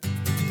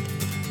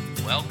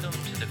Welcome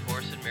to the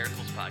Course in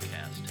Miracles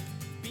podcast.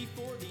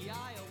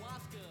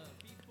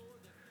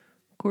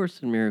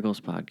 Course in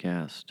Miracles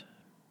podcast,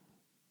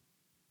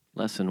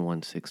 lesson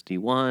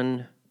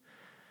 161.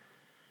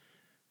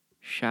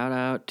 Shout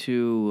out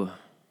to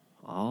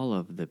all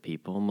of the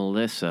people.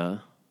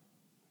 Melissa,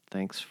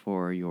 thanks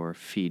for your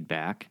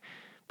feedback.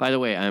 By the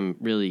way, I'm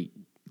really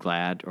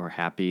glad or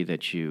happy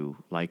that you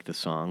like the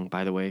song,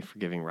 by the way,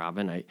 Forgiving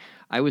Robin.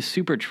 I was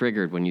super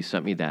triggered when you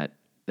sent me that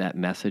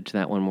message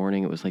that one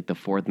morning. It was like the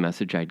fourth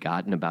message I'd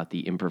gotten about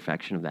the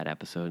imperfection of that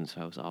episode, and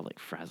so I was all like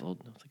frazzled.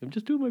 I was like, I'm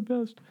just doing my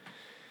best.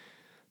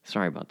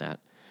 Sorry about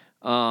that.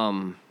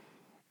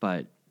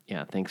 But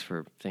yeah, thanks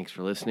for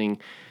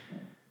listening.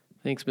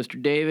 Thanks, Mr.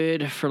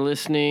 David, for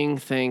listening.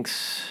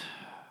 Thanks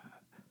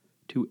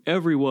to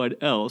everyone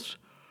else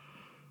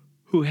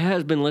who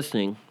has been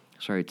listening.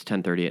 Sorry, it's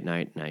 10:30 at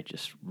night, and I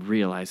just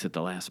realized at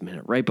the last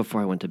minute, right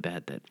before I went to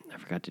bed, that I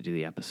forgot to do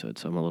the episode,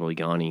 so I'm a little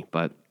yawny.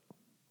 But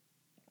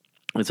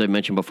as I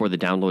mentioned before, the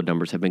download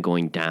numbers have been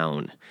going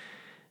down.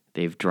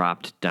 They've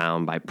dropped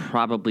down by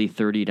probably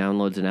 30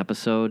 downloads an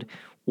episode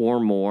or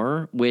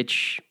more,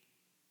 which,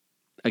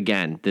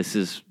 again, this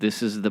is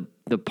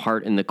the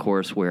part in the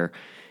course where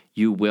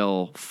you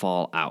will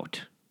fall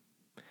out.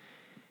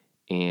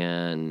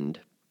 And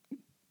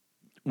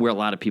where a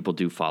lot of people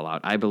do fall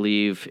out. I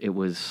believe it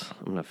was,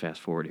 I'm going to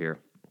fast forward here.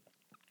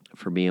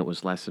 For me, it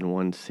was lesson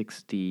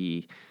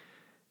 160.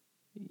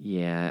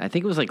 Yeah, I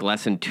think it was like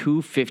lesson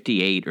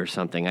 258 or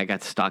something. I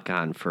got stuck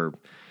on for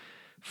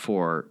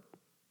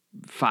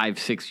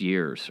 5-6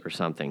 years or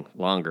something,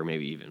 longer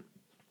maybe even.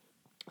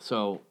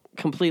 So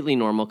completely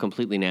normal,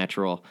 completely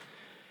natural.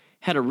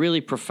 Had a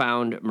really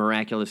profound,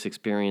 miraculous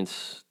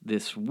experience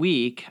this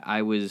week.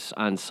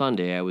 On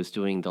Sunday, I was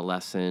doing the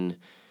lesson,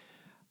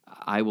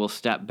 I Will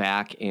Step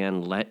Back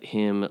and Let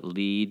Him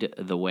Lead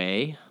the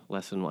Way. I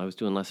was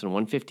doing lesson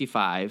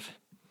 155.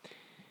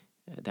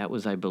 That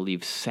was, I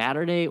believe,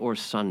 Saturday or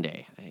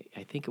Sunday.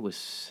 I think it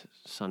was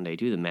Sunday.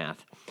 Do the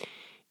math.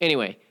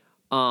 Anyway,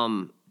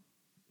 and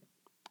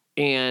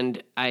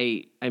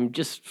I'm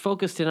just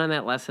focused in on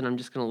that lesson. I'm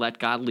just going to let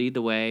God lead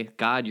the way.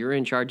 God, you're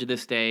in charge of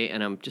this day.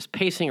 And I'm just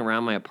pacing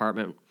around my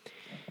apartment.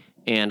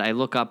 And I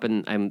look up,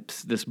 and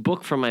this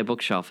book from my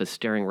bookshelf is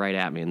staring right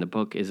at me. And the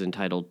book is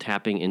entitled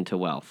Tapping into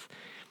Wealth.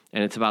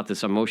 And it's about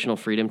this emotional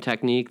freedom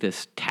technique,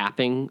 this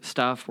tapping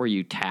stuff where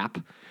you tap.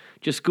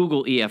 Just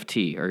Google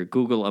EFT or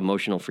Google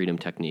emotional freedom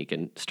technique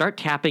and start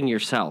tapping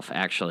yourself,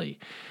 actually.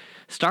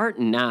 Start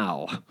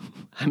now.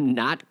 I'm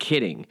not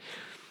kidding.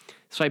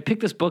 So I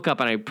picked this book up,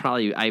 and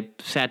I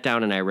sat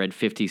down and I read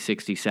 50,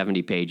 60,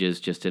 70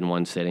 pages just in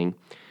one sitting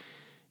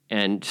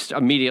and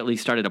immediately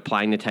started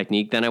applying the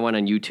technique. Then I went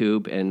on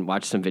YouTube and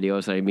watched some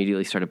videos, and I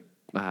immediately started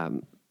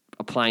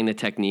applying the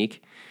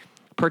technique,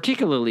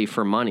 particularly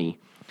for money.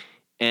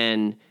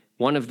 And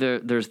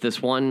there's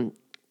this one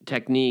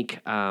technique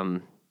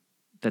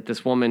that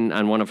this woman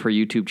on one of her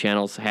YouTube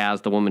channels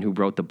has, the woman who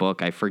wrote the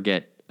book. I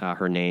forget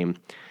her name.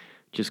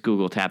 Just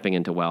Google Tapping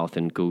into Wealth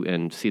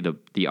and see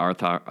the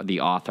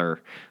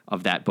author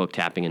of that book,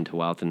 Tapping into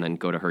Wealth, and then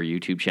go to her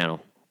YouTube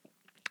channel.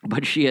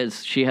 But she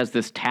has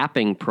this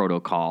tapping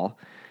protocol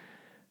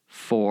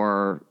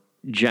for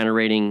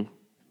generating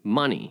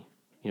money,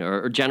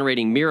 or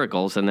generating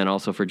miracles, and then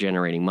also for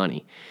generating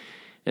money.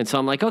 And so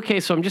I'm like, okay,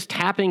 so I'm just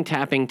tapping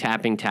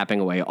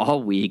away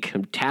all week.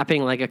 I'm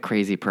tapping like a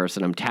crazy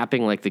person. I'm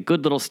tapping like the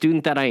good little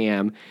student that I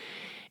am.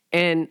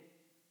 And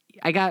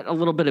I got a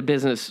little bit of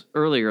business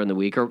earlier in the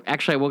week, or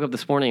actually I woke up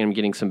this morning and I'm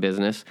getting some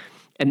business.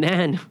 And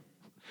then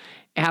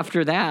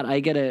after that,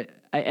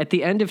 at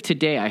the end of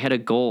today, I had a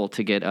goal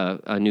to get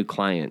a new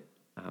client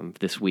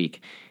this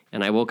week.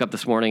 And I woke up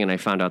this morning and I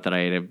found out that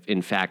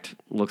in fact,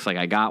 looks like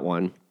I got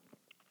one.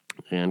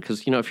 And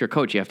because, if you're a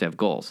coach, you have to have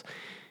goals.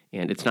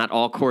 And it's not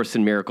all Course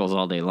in Miracles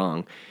all day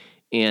long.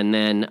 And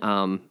then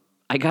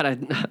I got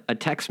a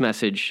text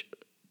message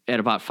at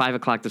about 5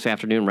 o'clock this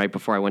afternoon, right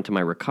before I went to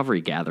my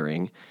recovery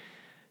gathering,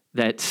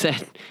 that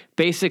said,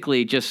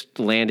 basically just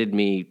landed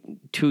me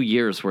 2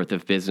 years worth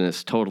of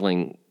business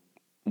totaling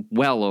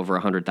well over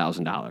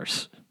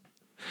 $100,000.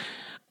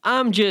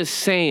 I'm just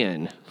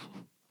saying,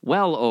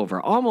 well over,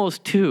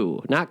 almost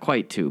 2, not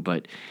quite 2,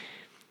 but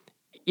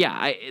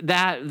yeah,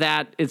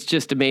 that it's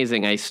just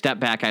amazing. I step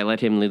back, I let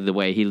him lead the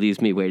way. He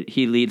leads me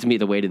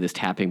the way to this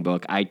tapping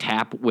book. I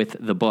tap with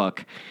the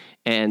book,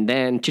 and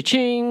then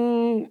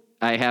cha-ching,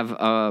 I have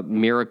a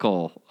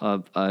miracle,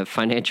 a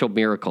financial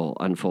miracle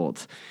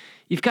unfolds.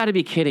 You've got to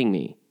be kidding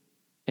me.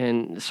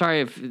 And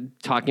sorry if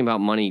talking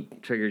about money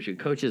triggers you.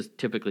 Coaches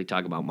typically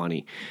talk about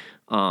money,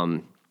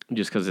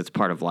 just because it's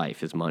part of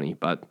life is money.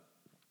 But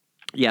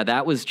yeah,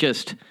 that was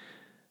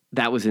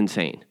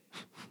insane.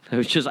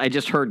 I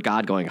just heard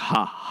God going,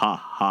 ha, ha,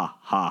 ha,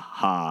 ha,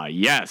 ha.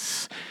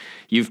 Yes,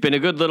 you've been a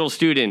good little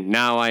student.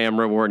 Now I am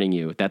rewarding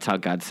you. That's how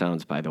God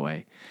sounds, by the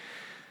way.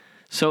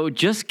 So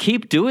just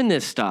keep doing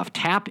this stuff.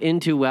 Tap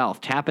into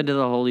wealth. Tap into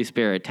the Holy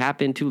Spirit.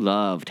 Tap into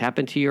love. Tap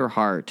into your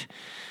heart.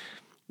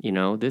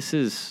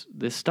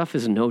 This stuff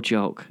is no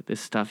joke.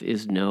 This stuff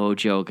is no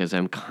joke, as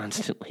I'm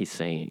constantly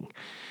saying.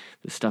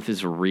 This stuff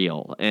is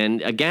real.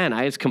 And again,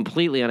 I was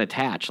completely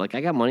unattached. Like,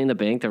 I got money in the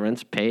bank, the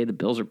rent's paid, the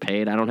bills are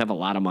paid. I don't have a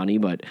lot of money,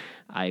 but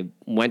I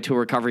went to a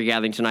recovery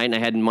gathering tonight and I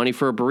had money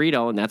for a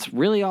burrito, and that's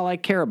really all I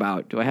care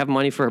about. Do I have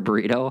money for a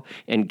burrito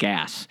and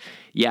gas?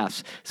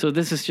 Yes. So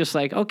this is just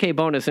like, okay,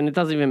 bonus. And it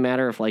doesn't even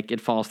matter if like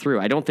it falls through.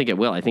 I don't think it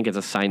will. I think it's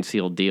a signed,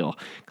 sealed deal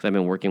because I've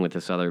been working with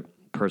this other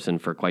person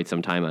for quite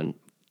some time on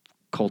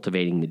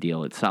cultivating the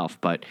deal itself.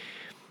 But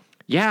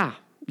yeah,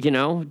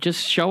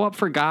 just show up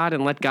for God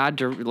and let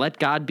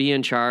God be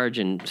in charge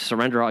and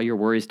surrender all your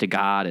worries to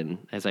God.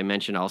 And as I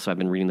mentioned, also, I've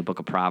been reading the book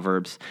of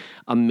Proverbs.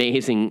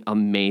 Amazing,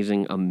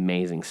 amazing,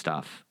 amazing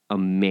stuff.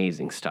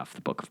 Amazing stuff,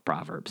 the book of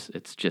Proverbs.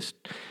 It's just,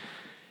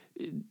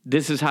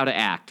 this is how to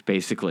act,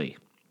 basically.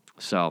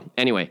 So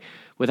anyway,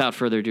 without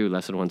further ado,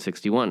 lesson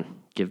 161,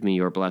 give me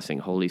your blessing,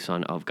 Holy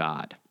Son of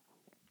God.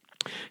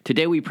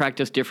 Today we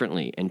practice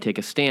differently and take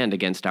a stand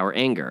against our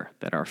anger,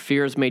 that our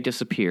fears may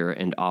disappear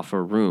and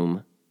offer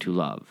room to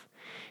love.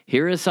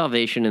 Here is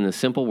salvation in the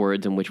simple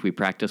words in which we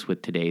practice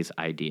with today's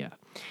idea.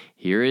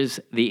 Here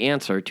is the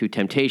answer to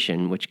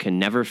temptation, which can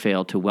never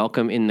fail to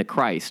welcome in the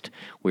Christ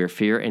where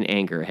fear and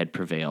anger had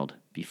prevailed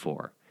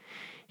before.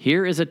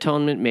 Here is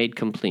atonement made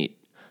complete,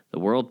 the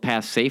world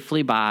passed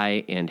safely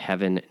by and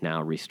heaven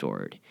now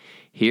restored.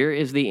 Here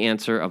is the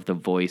answer of the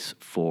voice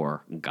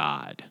for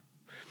God.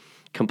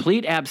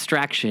 Complete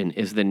abstraction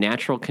is the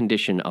natural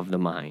condition of the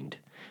mind,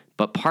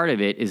 but part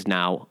of it is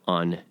now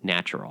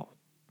unnatural.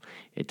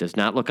 It does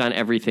not look on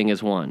everything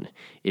as one.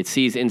 It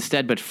sees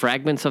instead but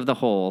fragments of the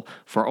whole,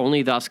 for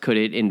only thus could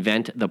it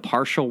invent the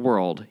partial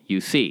world you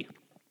see.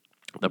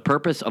 The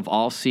purpose of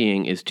all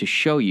seeing is to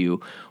show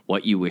you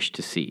what you wish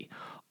to see.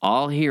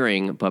 All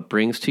hearing but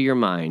brings to your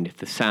mind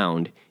the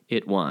sound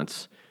it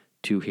wants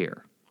to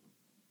hear.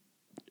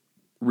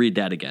 Read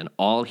that again.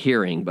 All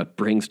hearing but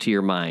brings to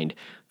your mind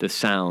the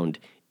sound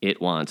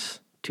it wants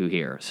to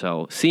hear.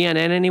 So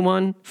CNN,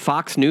 anyone?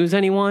 Fox News,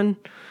 anyone?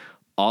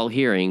 All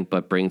hearing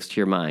but brings to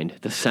your mind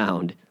the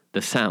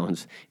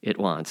sounds it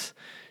wants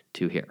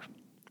to hear.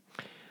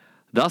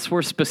 Thus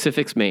were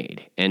specifics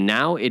made, and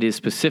now it is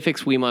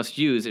specifics we must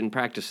use in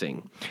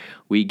practicing.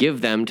 We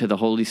give them to the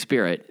Holy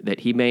Spirit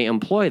that he may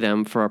employ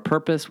them for a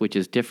purpose which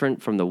is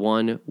different from the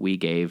one we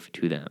gave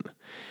to them.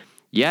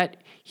 Yet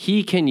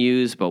he can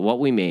use but what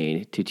we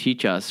made to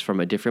teach us from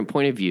a different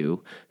point of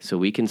view so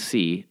we can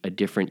see a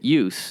different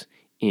use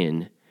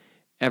in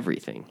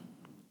everything.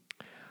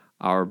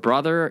 Our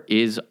brother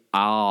is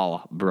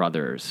all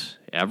brothers.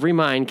 Every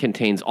mind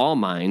contains all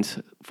minds,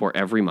 for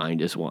every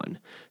mind is one.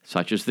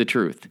 Such is the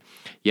truth.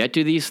 Yet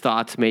do these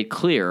thoughts make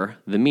clear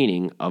the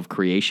meaning of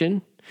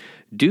creation?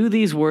 Do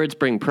these words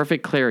bring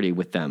perfect clarity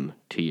with them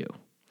to you?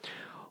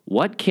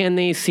 What can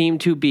they seem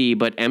to be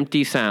but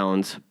empty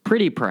sounds,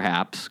 pretty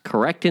perhaps,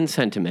 correct in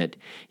sentiment,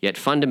 yet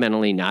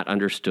fundamentally not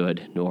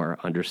understood nor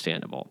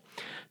understandable?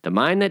 The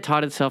mind that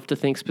taught itself to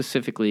think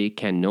specifically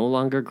can no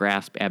longer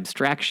grasp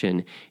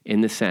abstraction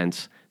in the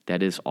sense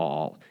that is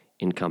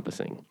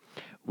all-encompassing.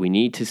 We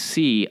need to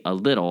see a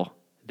little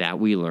that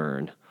we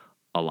learn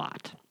a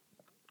lot.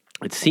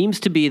 It seems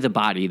to be the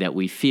body that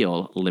we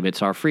feel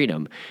limits our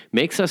freedom,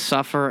 makes us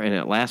suffer, and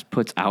at last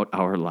puts out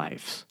our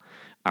life.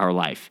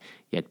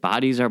 Yet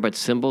bodies are but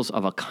symbols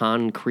of a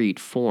concrete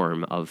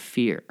form of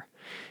fear.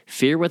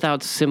 Fear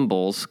without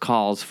symbols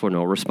calls for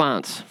no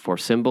response, for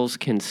symbols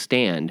can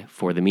stand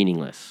for the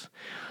meaningless.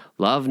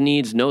 Love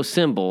needs no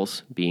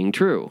symbols, being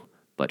true,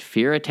 but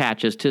fear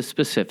attaches to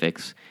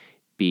specifics,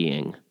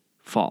 being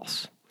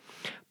false.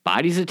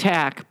 Bodies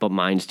attack, but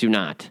minds do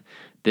not.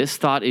 This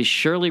thought is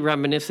surely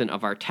reminiscent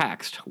of our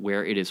text,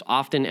 where it is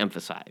often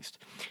emphasized.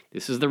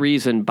 This is the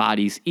reason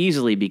bodies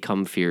easily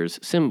become fear's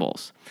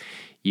symbols.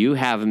 You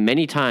have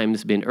many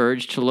times been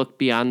urged to look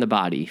beyond the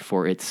body,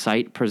 for its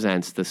sight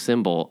presents the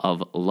symbol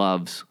of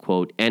love's,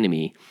 quote,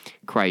 enemy,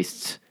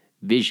 Christ's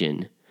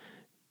vision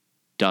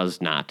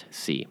does not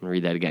see. I'm going to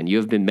read that again. You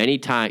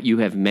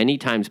have many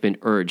times been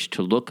urged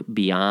to look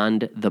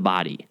beyond the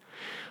body,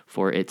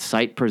 for its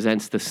sight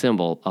presents the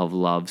symbol of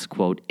love's,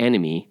 quote,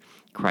 enemy,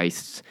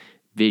 Christ's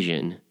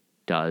vision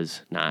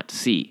does not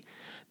see.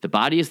 The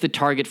body is the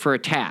target for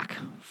attack,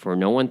 for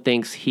no one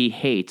thinks he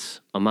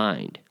hates a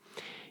mind.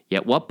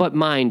 Yet what but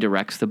mind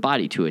directs the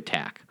body to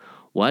attack?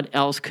 What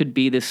else could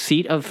be the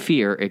seat of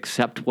fear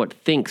except what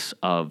thinks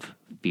of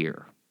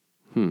fear?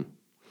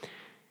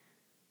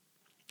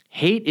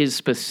 Hate is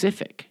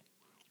specific.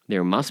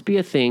 There must be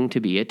a thing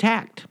to be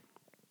attacked.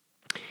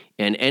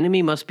 An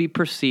enemy must be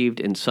perceived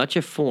in such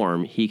a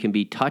form he can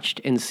be touched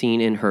and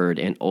seen and heard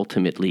and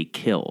ultimately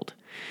killed.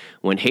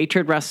 When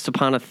hatred rests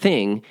upon a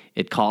thing,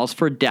 it calls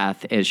for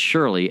death as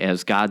surely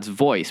as God's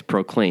voice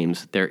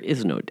proclaims there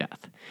is no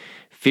death.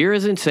 Fear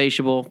is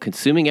insatiable,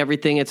 consuming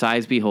everything its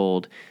eyes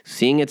behold,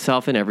 seeing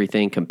itself in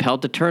everything,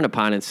 compelled to turn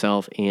upon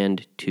itself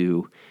and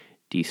to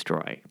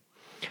destroy.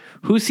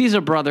 Who sees a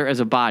brother as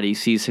a body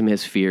sees him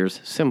as fear's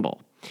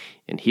symbol,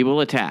 and he will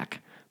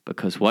attack,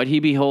 because what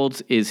he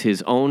beholds is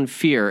his own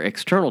fear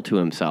external to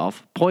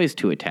himself, poised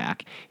to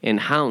attack, and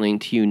howling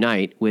to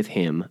unite with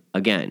him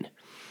again.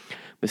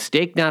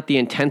 Mistake not the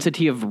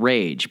intensity of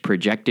rage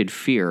projected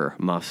fear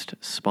must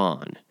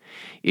spawn.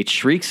 It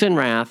shrieks in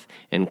wrath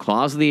and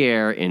claws the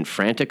air in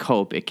frantic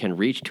hope it can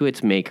reach to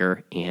its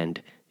maker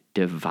and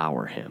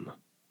devour him.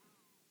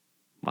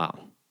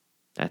 Wow.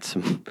 That's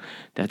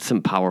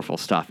some powerful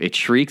stuff. It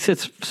shrieks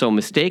so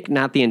mistake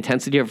not the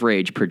intensity of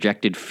rage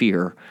projected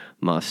fear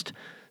must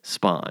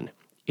spawn.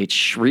 It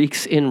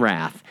shrieks in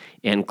wrath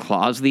and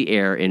claws the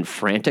air in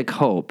frantic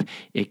hope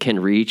it can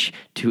reach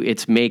to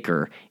its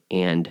maker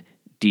and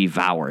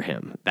devour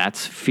him.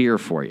 That's fear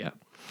for you.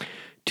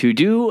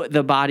 To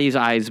the body's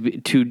eyes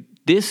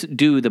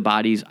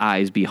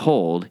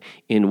behold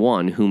in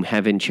one whom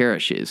heaven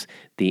cherishes,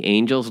 the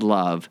angels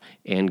love,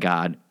 and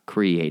God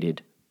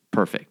created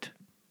perfect.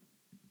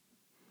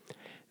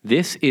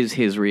 This is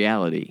his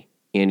reality,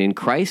 and in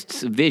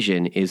Christ's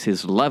vision is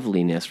his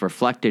loveliness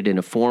reflected in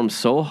a form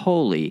so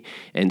holy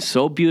and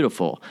so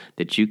beautiful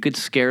that you could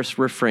scarce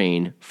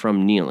refrain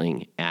from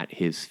kneeling at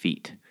his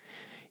feet.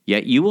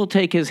 Yet you will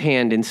take his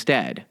hand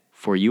instead,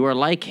 for you are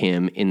like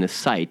him in the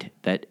sight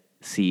that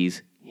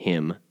sees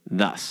him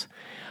thus.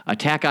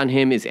 Attack on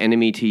him is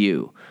enemy to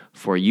you,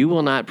 for you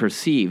will not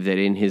perceive that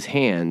in his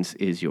hands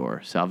is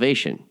your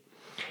salvation.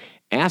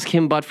 Ask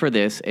him but for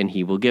this, and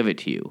he will give it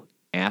to you.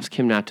 Ask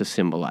him not to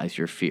symbolize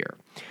your fear.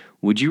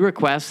 Would you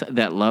request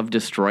that love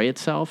destroy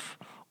itself,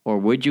 or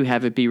would you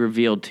have it be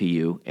revealed to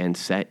you and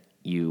set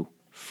you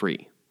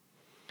free?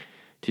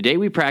 Today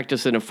we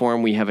practice in a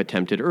form we have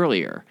attempted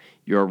earlier.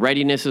 Your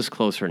readiness is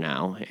closer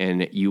now,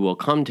 and you will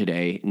come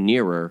today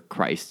nearer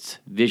Christ's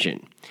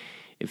vision.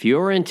 If you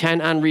are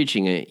intent on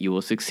reaching it, you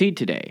will succeed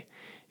today.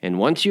 And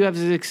once you have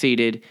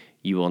succeeded,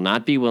 you will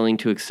not be willing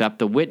to accept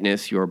the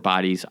witness your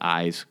body's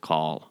eyes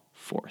call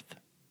forth.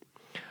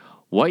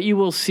 What you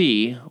will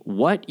see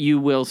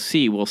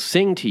will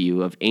sing to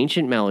you of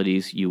ancient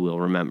melodies you will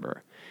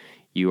remember.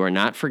 You are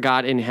not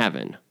forgot in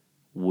heaven.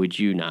 Would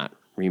you not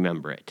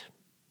remember it?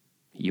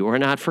 You are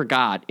not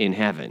forgot in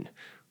heaven.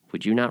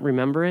 Would you not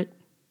remember it?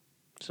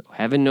 So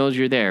heaven knows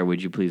you're there.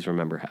 Would you please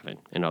remember heaven?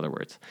 In other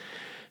words,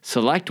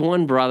 select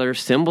one brother,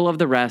 symbol of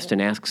the rest,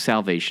 and ask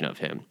salvation of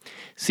him.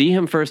 See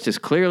him first as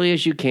clearly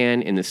as you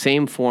can in the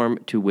same form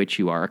to which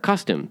you are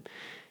accustomed.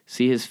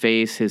 See his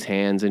face, his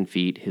hands and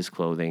feet, his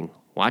clothing.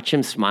 Watch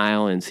him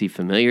smile and see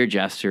familiar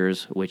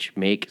gestures which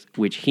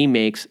he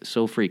makes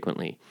so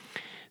frequently.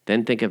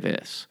 Then think of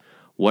this.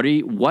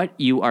 What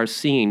you are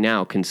seeing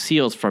now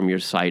conceals from your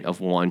sight of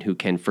one who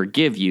can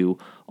forgive you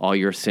all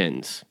your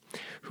sins,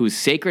 whose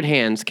sacred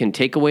hands can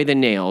take away the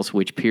nails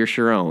which pierce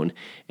your own,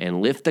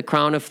 and lift the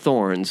crown of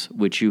thorns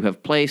which you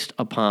have placed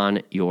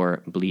upon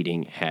your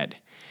bleeding head.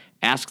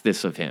 Ask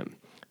this of him,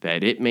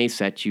 that it may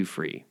set you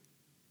free.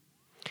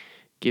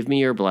 Give me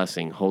your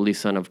blessing, Holy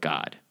Son of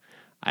God.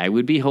 I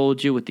would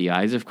behold you with the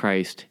eyes of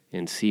Christ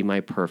and see my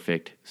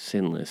perfect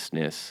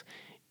sinlessness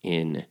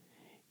in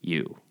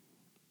you.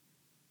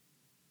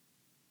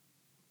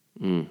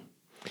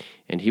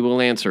 And he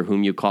will answer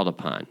whom you called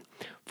upon,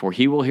 for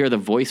he will hear the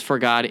voice for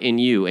God in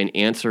you and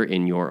answer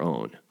in your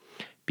own.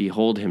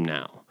 Behold him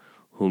now,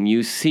 whom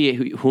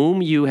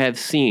you have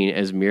seen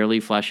as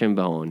merely flesh and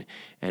bone,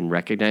 and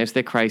recognize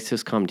that Christ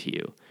has come to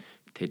you.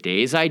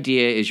 Today's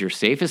idea is your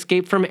safe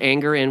escape from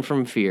anger and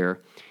from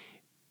fear.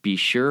 Be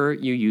sure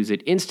you use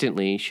it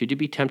instantly should you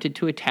be tempted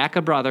to attack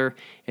a brother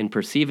and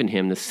perceive in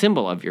him the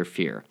symbol of your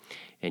fear,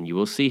 and you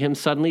will see him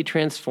suddenly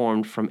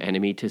transformed from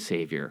enemy to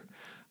Savior,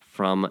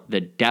 from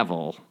the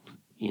devil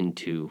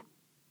into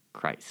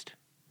Christ.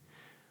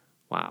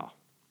 Wow.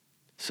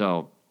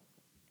 So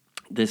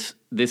this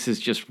is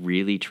just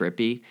really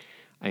trippy.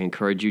 I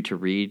encourage you to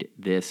read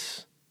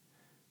this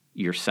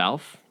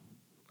yourself.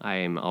 I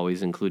am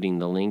always including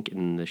the link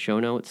in the show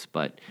notes,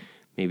 but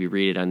maybe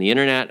read it on the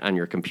internet, on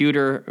your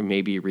computer, or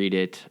maybe read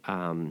it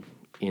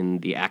in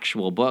the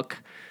actual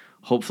book.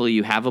 Hopefully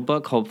you have a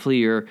book. Hopefully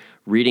you're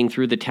reading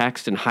through the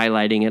text and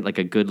highlighting it like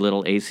a good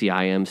little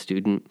ACIM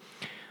student.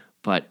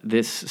 But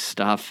this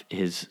stuff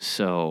is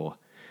so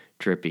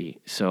trippy.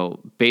 So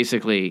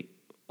basically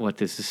what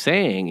this is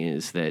saying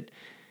is that,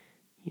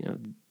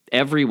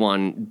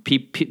 everyone,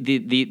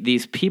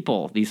 these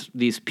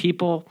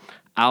people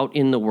out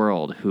in the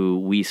world who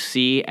we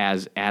see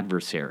as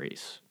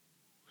adversaries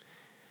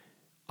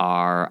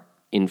are,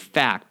 in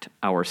fact,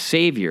 our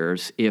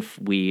saviors if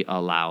we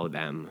allow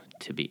them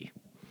to be.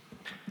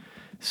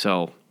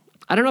 So,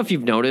 I don't know if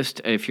you've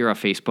noticed, if you're a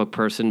Facebook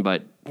person,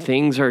 but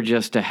things are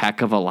just a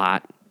heck of a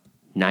lot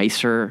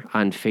nicer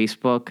on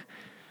Facebook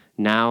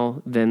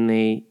now than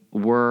they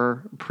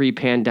were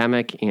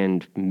pre-pandemic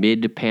and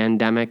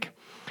mid-pandemic.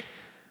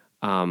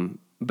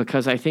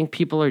 Because I think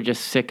people are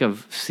just sick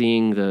of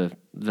seeing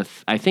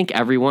I think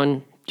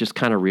everyone just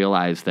kind of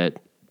realized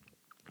that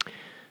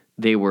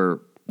they were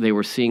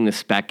seeing the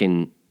speck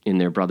in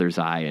their brother's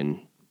eye,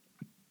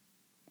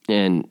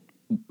 and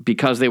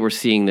because they were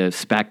seeing the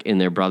speck in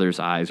their brother's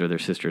eyes or their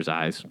sister's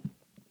eyes,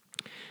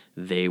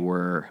 they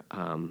were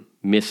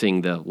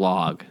missing the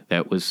log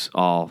that was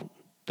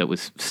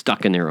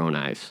stuck in their own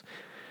eyes.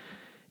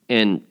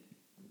 And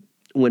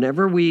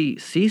whenever we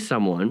see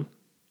someone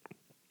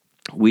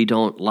we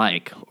don't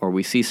like, or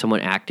we see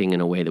someone acting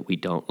in a way that we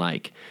don't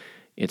like,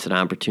 it's an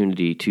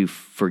opportunity to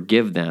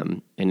forgive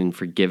them. And in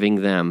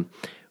forgiving them,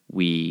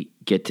 we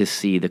get to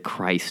see the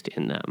Christ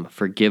in them.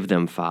 Forgive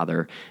them,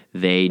 Father.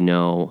 They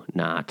know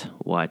not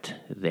what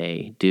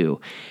they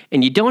do.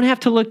 And you don't have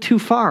to look too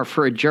far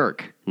for a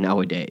jerk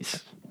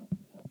nowadays.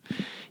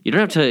 You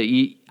don't have to.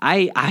 You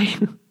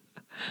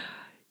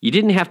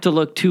didn't have to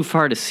look too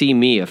far to see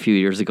me a few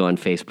years ago on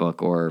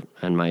Facebook or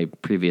on my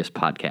previous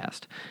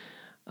podcast.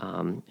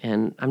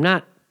 And I'm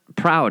not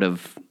proud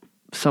of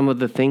some of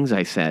the things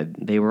I said.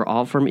 They were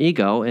all from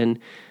ego, and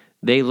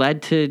they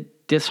led to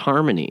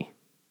disharmony.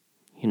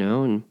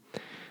 And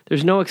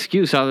there's no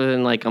excuse other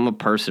than, like, I'm a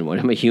person.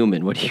 I'm a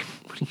human. What do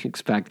you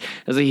expect?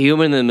 As a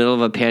human in the middle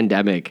of a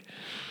pandemic.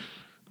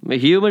 I'm a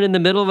human in the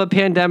middle of a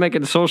pandemic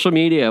and social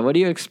media. What do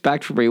you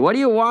expect from me? What do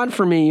you want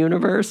from me,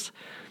 universe?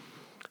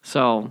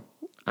 So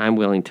I'm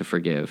willing to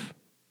forgive.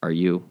 Are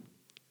you?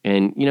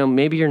 And,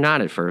 maybe you're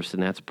not at first,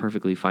 and that's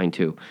perfectly fine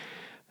too.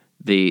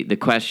 The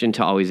question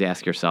to always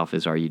ask yourself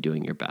is, are you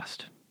doing your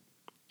best?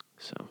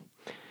 So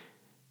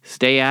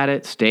stay at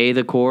it, stay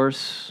the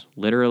course,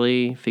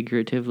 literally,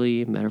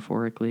 figuratively,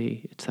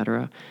 metaphorically,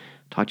 etc.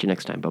 Talk to you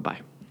next time.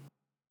 Bye-bye.